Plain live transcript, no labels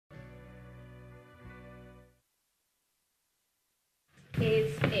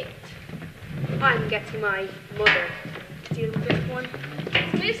is it. I'm getting my mother to deal with this one.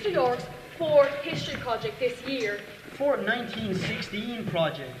 It's Mr. York's fourth history project this year. Fourth 1916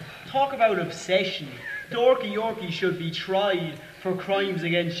 project. Talk about obsession. Dorky Yorkie should be tried for crimes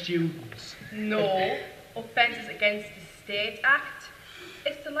against students. No, offences against the State Act.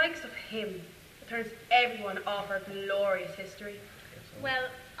 It's the likes of him that turns everyone off our glorious history. Well,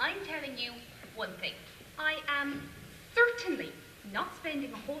 I'm telling you one thing. I am certainly not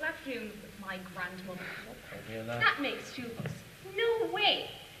spending a whole afternoon with my grandmother. That makes two of us. No way.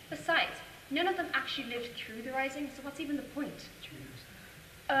 Besides, none of them actually lived through the Rising, so what's even the point?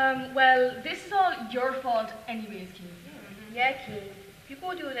 Well, this is all your fault anyways, Keane. Yeah, Keane. If you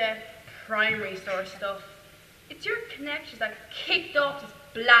go do the primary store stuff, it's your connections that kicked off this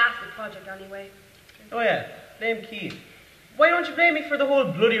blasted project anyway. Oh yeah, blame Keane. Why don't you blame me for the whole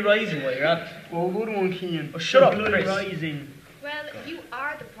bloody Rising while you're at it? Oh, good one, Keane. Oh, shut up, Bloody Chris. Rising. Well, you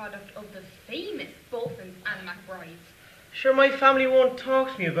are the product of the famous Bothans and McBrides. Sure, my family won't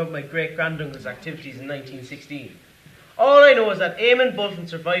talk to me about my great-granduncle's activities in 1916. All I know is that Eamon Bolton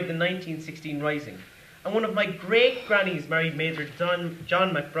survived the 1916 Rising, and one of my great-grannies married Major John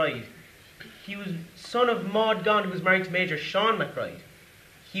McBride. He was son of Maud Gonne, who was married to Major Sean McBride.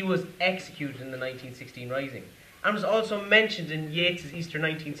 He was executed in the 1916 Rising, and was also mentioned in Yeats's Easter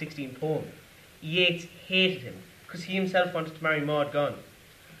 1916 poem. Yeats hated him, because he himself wanted to marry Maud Gonne.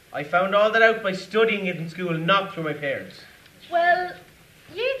 I found all that out by studying it in school, not through my parents. Well,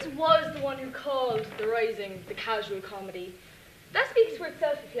 Yeats was the one who called The Rising the casual comedy. That speaks for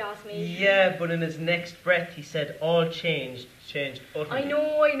itself, if you ask me. Yeah, but in his next breath he said all changed utterly. I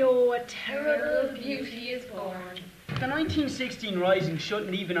know, a terrible beauty is born. The 1916 Rising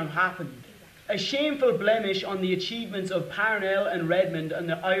shouldn't even have happened. A shameful blemish on the achievements of Parnell and Redmond and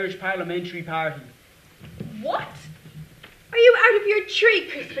the Irish Parliamentary Party. What? Are you out of your tree,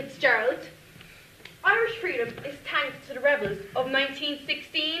 Chris Fitzgerald? Irish freedom is thanks to the rebels of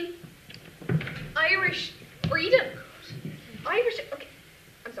 1916. Irish freedom? Okay,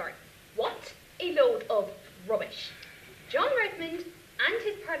 I'm sorry. What a load of rubbish. John Redmond and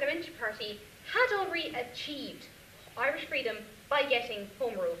his parliamentary party had already achieved Irish freedom by getting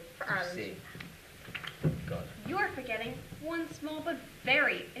home rule for Ireland. God. You are forgetting one small but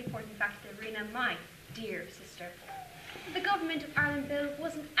very important fact, Serena, my dear sister. The Government of Ireland Bill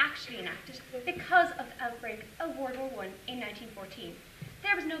wasn't actually enacted because of the outbreak of World War I in 1914.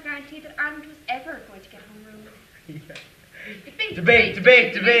 There was no guarantee that Ireland was ever going to get home rule. Debate.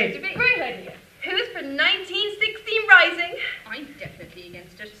 Great idea. Who's for 1916 Rising? I'm definitely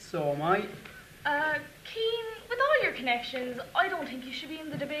against it. So am I. Keane, with all your connections, I don't think you should be in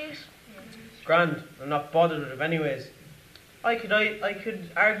the debate. Grand. I'm not bothered with it anyways. I could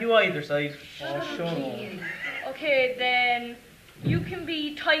argue either side. Okay, then you can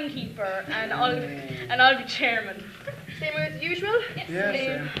be timekeeper and I'll be chairman. Same way as usual? Yes. Yeah,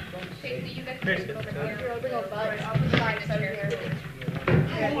 same. Okay, so you get Chris. I'll bring up bags. I'll put bags out here.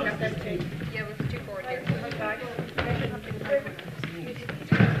 Yeah, we'll two forward here.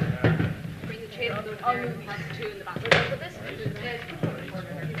 Bring the chair over there. I'll move past two in the back. Put this?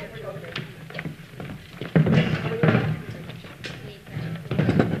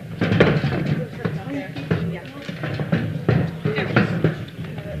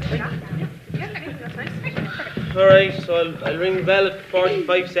 Alright, so I'll ring the bell at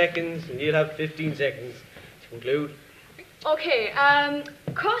 45 seconds and you'll have 15 seconds to conclude. Okay,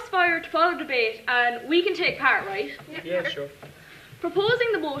 crossfire to follow debate and we can take part, right? Yeah, sure.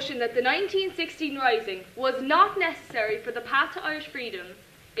 Proposing the motion that the 1916 Rising was not necessary for the path to Irish freedom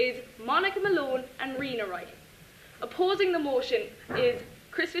is Monica Malone and Rena Wright. Opposing the motion is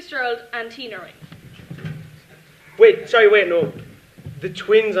Chris Fitzgerald and Tina Wright. Wait, no. The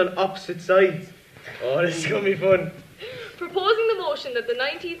twins on opposite sides. Oh, this is going to be fun. Proposing the motion that the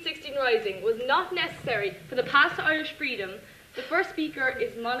 1916 Rising was not necessary for the path to Irish freedom, the first speaker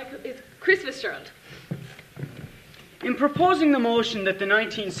is Chris Fitzgerald. In proposing the motion that the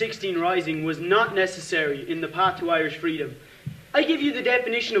 1916 Rising was not necessary in the path to Irish freedom, I give you the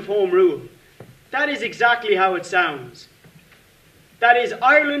definition of Home Rule. That is exactly how it sounds. That is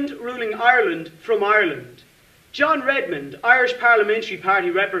Ireland ruling Ireland from Ireland. John Redmond, Irish Parliamentary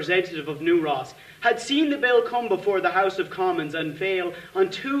Party representative of New Ross, had seen the bill come before the House of Commons and fail on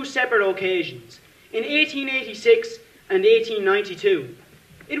two separate occasions, in 1886 and 1892.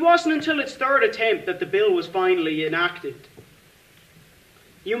 It wasn't until its third attempt that the bill was finally enacted.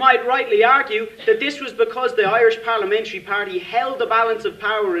 You might rightly argue that this was because the Irish Parliamentary Party held the balance of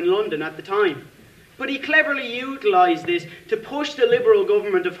power in London at the time. But he cleverly utilised this to push the Liberal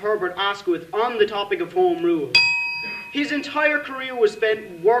government of Herbert Asquith on the topic of Home Rule. His entire career was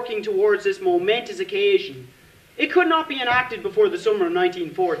spent working towards this momentous occasion. It could not be enacted before the summer of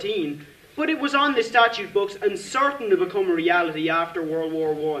 1914, but it was on the statute books and certain to become a reality after World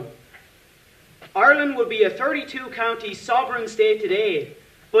War I. Ireland would be a 32-county sovereign state today,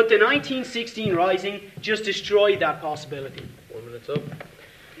 but the 1916 Rising just destroyed that possibility. 1 minute up.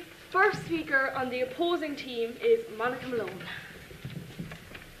 First speaker on the opposing team is Monica Malone.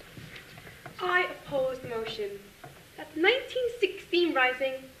 I oppose the motion that the 1916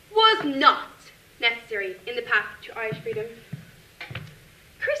 Rising was not necessary in the path to Irish freedom.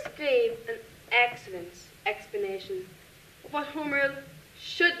 Chris gave an excellent explanation of what Home Rule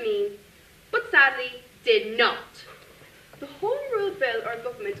should mean, but sadly did not. The Home Rule Bill or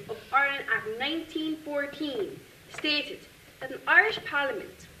Government of Ireland Act 1914 stated that an Irish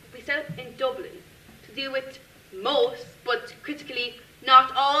Parliament would be set up in Dublin to deal with most, but critically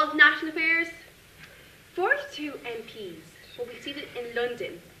not all, national affairs. 42 MPs will be seated in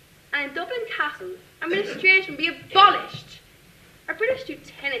London, and in Dublin Castle, administration will be abolished. A British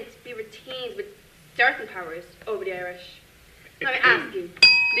lieutenant be retained with certain powers over the Irish. Now I ask you,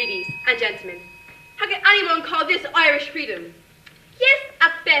 ladies and gentlemen, how can anyone call this Irish freedom? Yes,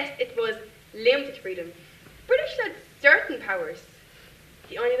 at best it was limited freedom. The British had certain powers.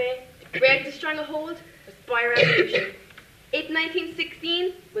 The only way to break the stranglehold was by revolution.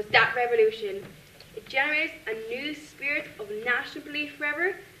 1916 was that revolution. It generates a new spirit of national belief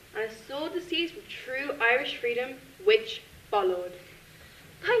forever, and sowed the seeds for true Irish freedom, which followed.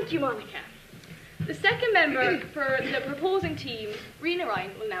 Thank you, Monica. The second member for the proposing team, Rena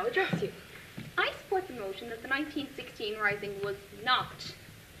Ryan, will now address you. I support the motion that the 1916 Rising was not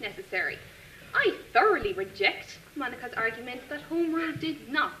necessary. I thoroughly reject Monica's argument that Home Rule did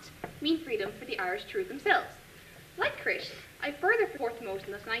not mean freedom for the Irish to rule themselves. Like Chris, I further support the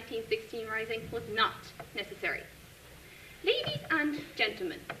motion that the 1916 Rising was not necessary. Ladies and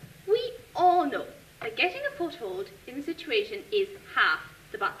gentlemen, we all know that getting a foothold in the situation is half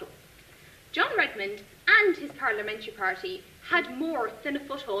the battle. John Redmond and his parliamentary party had more than a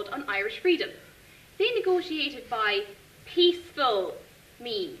foothold on Irish freedom. They negotiated by peaceful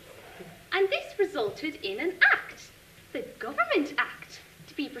means, and this resulted in an act, the Government Act,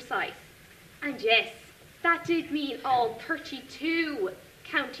 to be precise. And yes, that did mean all 32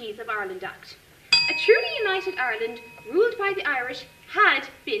 counties of Ireland Act. A truly united Ireland, ruled by the Irish, had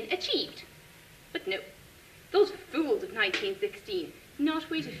been achieved. But no, those fools of 1916 did not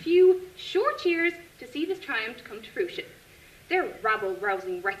wait a few short years to see this triumph come to fruition. Their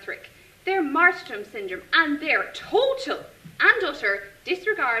rabble-rousing rhetoric, their martyrdom syndrome, and their total and utter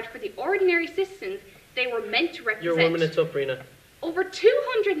disregard for the ordinary citizens they were meant to represent. You're 1 minute up, Rena. Over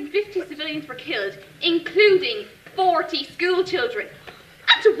 250 civilians were killed, including 40 school children.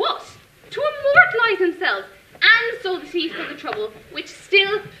 And to what? To immortalise themselves and sow the seeds for the trouble which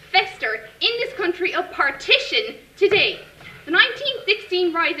still fester in this country of partition today. The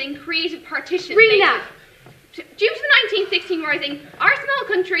 1916 Rising created partition. Rena! Due to the 1916 Rising, our small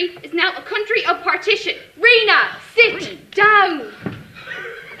country is now a country of partition. Rena, sit down!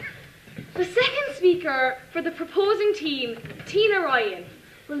 The second speaker for the proposing team, Tina Ryan,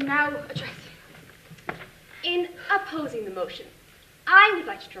 will now address you. In opposing the motion, I would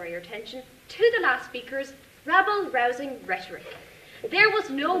like to draw your attention to the last speaker's rabble-rousing rhetoric. There was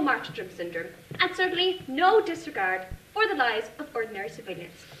no martyrdom syndrome, and certainly no disregard for the lives of ordinary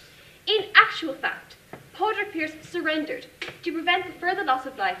civilians. In actual fact, Padraig Pearse surrendered to prevent the further loss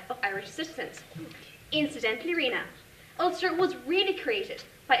of life of Irish citizens. Incidentally, Rena, Ulster was really created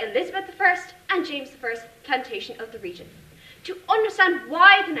by Elizabeth I and James I plantation of the region. To understand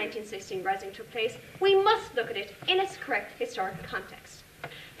why the 1916 Rising took place, we must look at it in its correct historical context.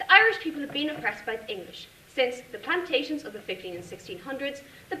 The Irish people have been oppressed by the English since the plantations of the 1500s and 1600s,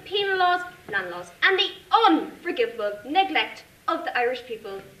 the penal laws, land laws, and the unforgivable neglect of the Irish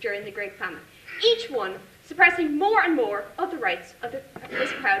people during the Great Famine, each one suppressing more and more of the rights of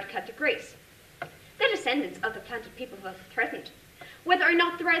this proud Celtic race. The descendants of the planted people felt threatened. Whether or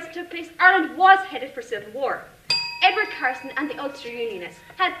not the rising took place, Ireland was headed for civil war. Edward Carson and the Ulster Unionists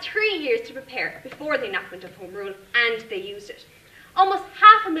had 3 years to prepare before the enactment of Home Rule, and they used it. Almost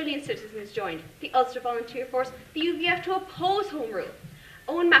 500,000 citizens joined the Ulster Volunteer Force, the UVF, to oppose Home Rule.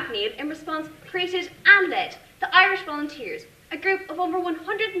 Owen MacNeill, in response, created and led the Irish Volunteers, a group of over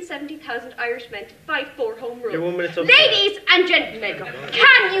 170,000 Irishmen to fight for Home Rule. You're 1 minute up. Ladies and gentlemen,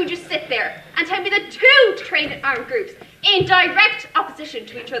 can you just sit there and tell me that two trained and armed groups in direct opposition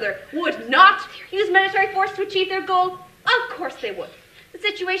to each other would not use military force to achieve their goal? Of course they would. The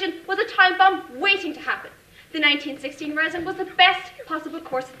situation was a time bomb waiting to happen. The 1916 Rising was the best possible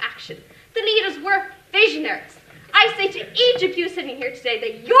course of action. The leaders were visionaries. I say to each of you sitting here today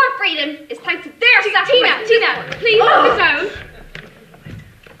that your freedom is thanks to their sacrifice. Tina, please sit down.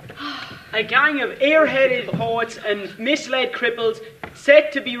 A gang of airheaded poets and misled cripples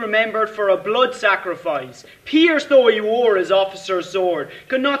set to be remembered for a blood sacrifice, pierced though he wore his officer's sword,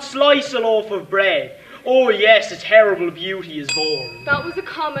 could not slice a loaf of bread. Oh yes, a terrible beauty is born. That was a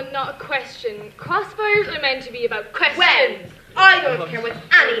comment, not a question. Crossfires are meant to be about questions. Well, I don't care what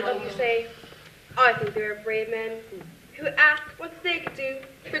any of you say. I think they were brave men who asked what they could do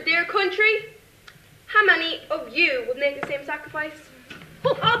for their country. How many of you would make the same sacrifice?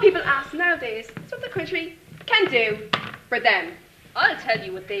 Well, all people ask nowadays is what the country can do for them. I'll tell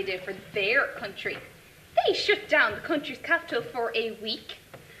you what they did for their country. They shut down the country's capital for a week.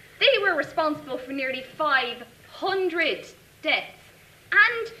 They were responsible for nearly 500 deaths.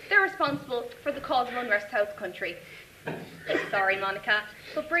 And they're responsible for the cause of unrest throughout the country. Sorry, Monica,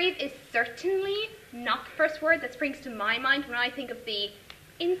 but brave is certainly not the first word that springs to my mind when I think of the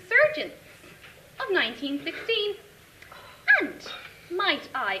insurgents of 1916. And, might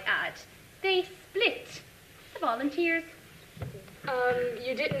I add, they split the volunteers.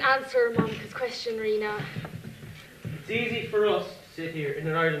 You didn't answer Monica's question, Rena. It's easy for us to sit here in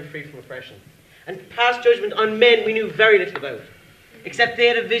an Ireland free from oppression and pass judgment on men we knew very little about, except they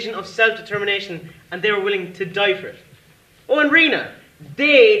had a vision of self-determination and they were willing to die for it. Oh, and Rena,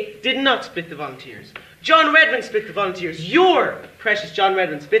 they did not split the volunteers. John Redmond split the volunteers. Your precious John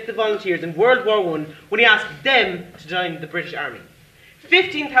Redmond split the volunteers in World War I when he asked them to join the British Army.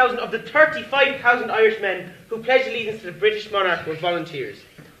 15,000 of the 35,000 Irishmen who pledged allegiance to the British monarch were volunteers.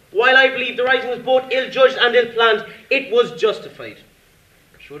 While I believe the rising was both ill-judged and ill-planned, it was justified.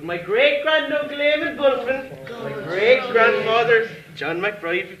 Should my great-granduncle Eamon Bulfin, my great-grandfather John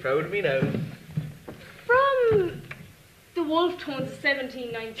McBride be proud of me now. From the Wolfe Tones of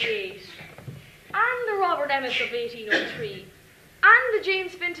 1798, and the Robert Emmets of 1803, and the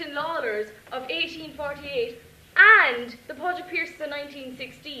James Fintan Lalors of 1848, and the Podger Pierces of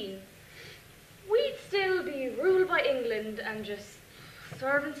 1916, we'd still be ruled by England and just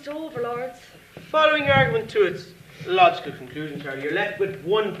servants to overlords. Following your argument to its logical conclusion, Charlie, you're left with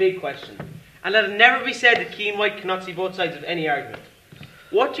one big question. And let it never be said that Keen White cannot see both sides of any argument.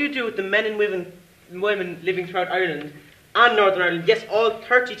 What do you do with the men and women living throughout Ireland and Northern Ireland, yes, all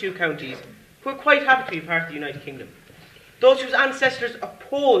 32 counties, who are quite happy to be part of the United Kingdom? Those whose ancestors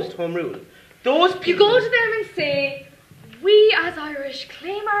opposed Home Rule. Those people... You go to them and say, we as Irish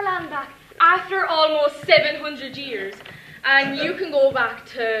claim our land back after almost 700 years. And you can go back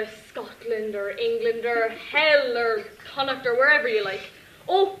to Scotland or England or hell or Connacht or wherever you like.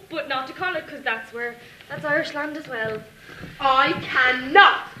 Oh, but not to Connacht, because that's Irish land as well. I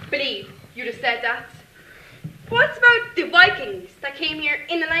cannot believe you'd have said that. What about the Vikings that came here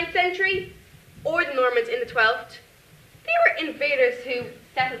in the 9th century? Or the Normans in the 12th? They were invaders who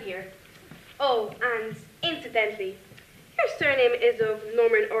settled here. Oh, and incidentally, your surname is of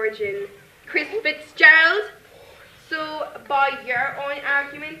Norman origin, Chris Fitzgerald. So, by your own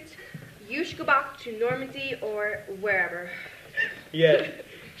argument, you should go back to Normandy or wherever. Yeah,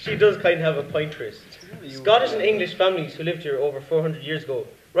 she does kind of have a point, Chris. Scottish and English families who lived here over 400 years ago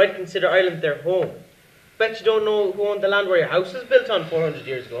rightly consider Ireland their home. Bet you don't know who owned the land where your house was built on 400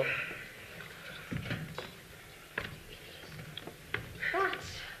 years ago.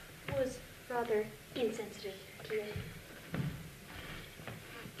 That was rather insensitive to me.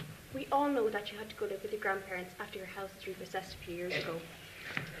 We all know that you had to go live with your grandparents after your house was repossessed a few years ago.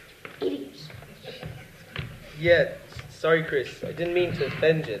 Idiot. Yeah, sorry, Chris. I didn't mean to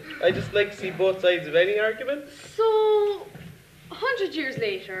offend you. I just like to see both sides of any argument. So, 100 years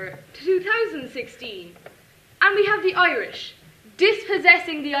later, to 2016, and we have the Irish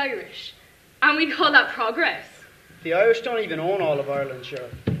dispossessing the Irish, and we call that progress. The Irish don't even own all of Ireland, sure.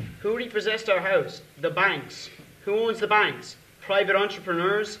 Who repossessed our house? The banks. Who owns the banks? Private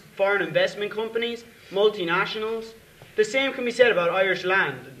entrepreneurs, foreign investment companies, multinationals. The same can be said about Irish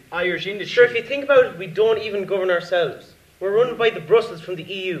land and Irish industry. Sure, if you think about it, we don't even govern ourselves. We're run by the Brussels from the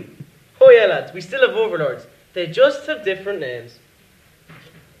EU. Oh yeah, lads, we still have overlords. They just have different names.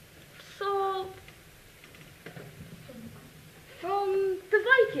 So, from the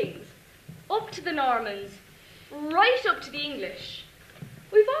Vikings, up to the Normans, right up to the English,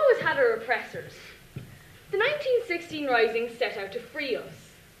 we've always had our oppressors. The 1916 Rising set out to free us,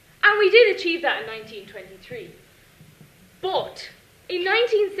 and we did achieve that in 1923. But in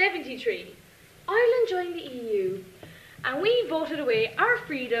 1973, Ireland joined the EU, and we voted away our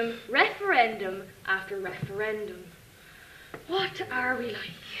freedom referendum after referendum. What are we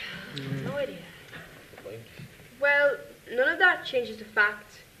like? No idea. Well, none of that changes the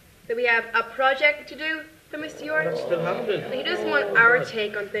fact that we have a project to do But Mr. York, What's still happening? he doesn't want our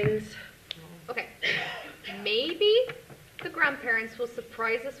take on things. Okay, maybe the grandparents will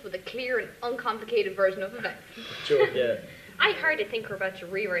surprise us with a clear and uncomplicated version of events. Sure, yeah. I hardly think we're about to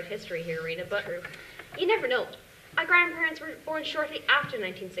rewrite history here, Rena, but you never know. Our grandparents were born shortly after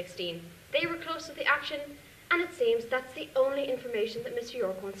 1916. They were close to the action, and it seems that's the only information that Mr.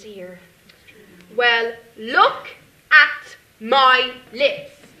 York wants to hear. Well, look at my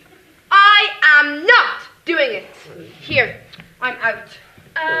lips. I am not doing it. Here, I'm out.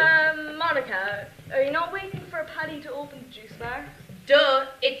 Monica, are you not waiting for Paddy to open the juice bar? Duh,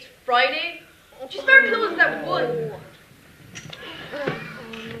 it's Friday. Juice bar closes at 1.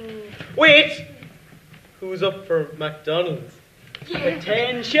 Wait! Who's up for McDonald's?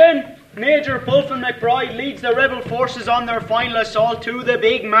 Attention! Major Bulfin McBride leads the rebel forces on their final assault to the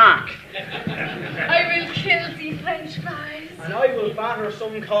Big Mac. I will kill the French fries. And I will batter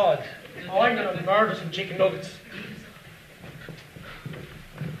some cod. I'm gonna murder some chicken nuggets.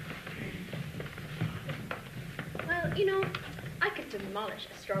 Well, you know, I could demolish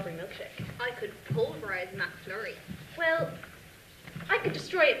a strawberry milkshake. I could pulverize McFlurry. Well, I could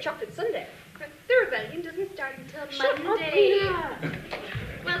destroy a chocolate sundae. The rebellion doesn't start until Monday.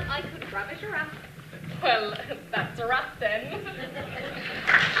 Well, I could grab a giraffe. Well, that's a wrap then.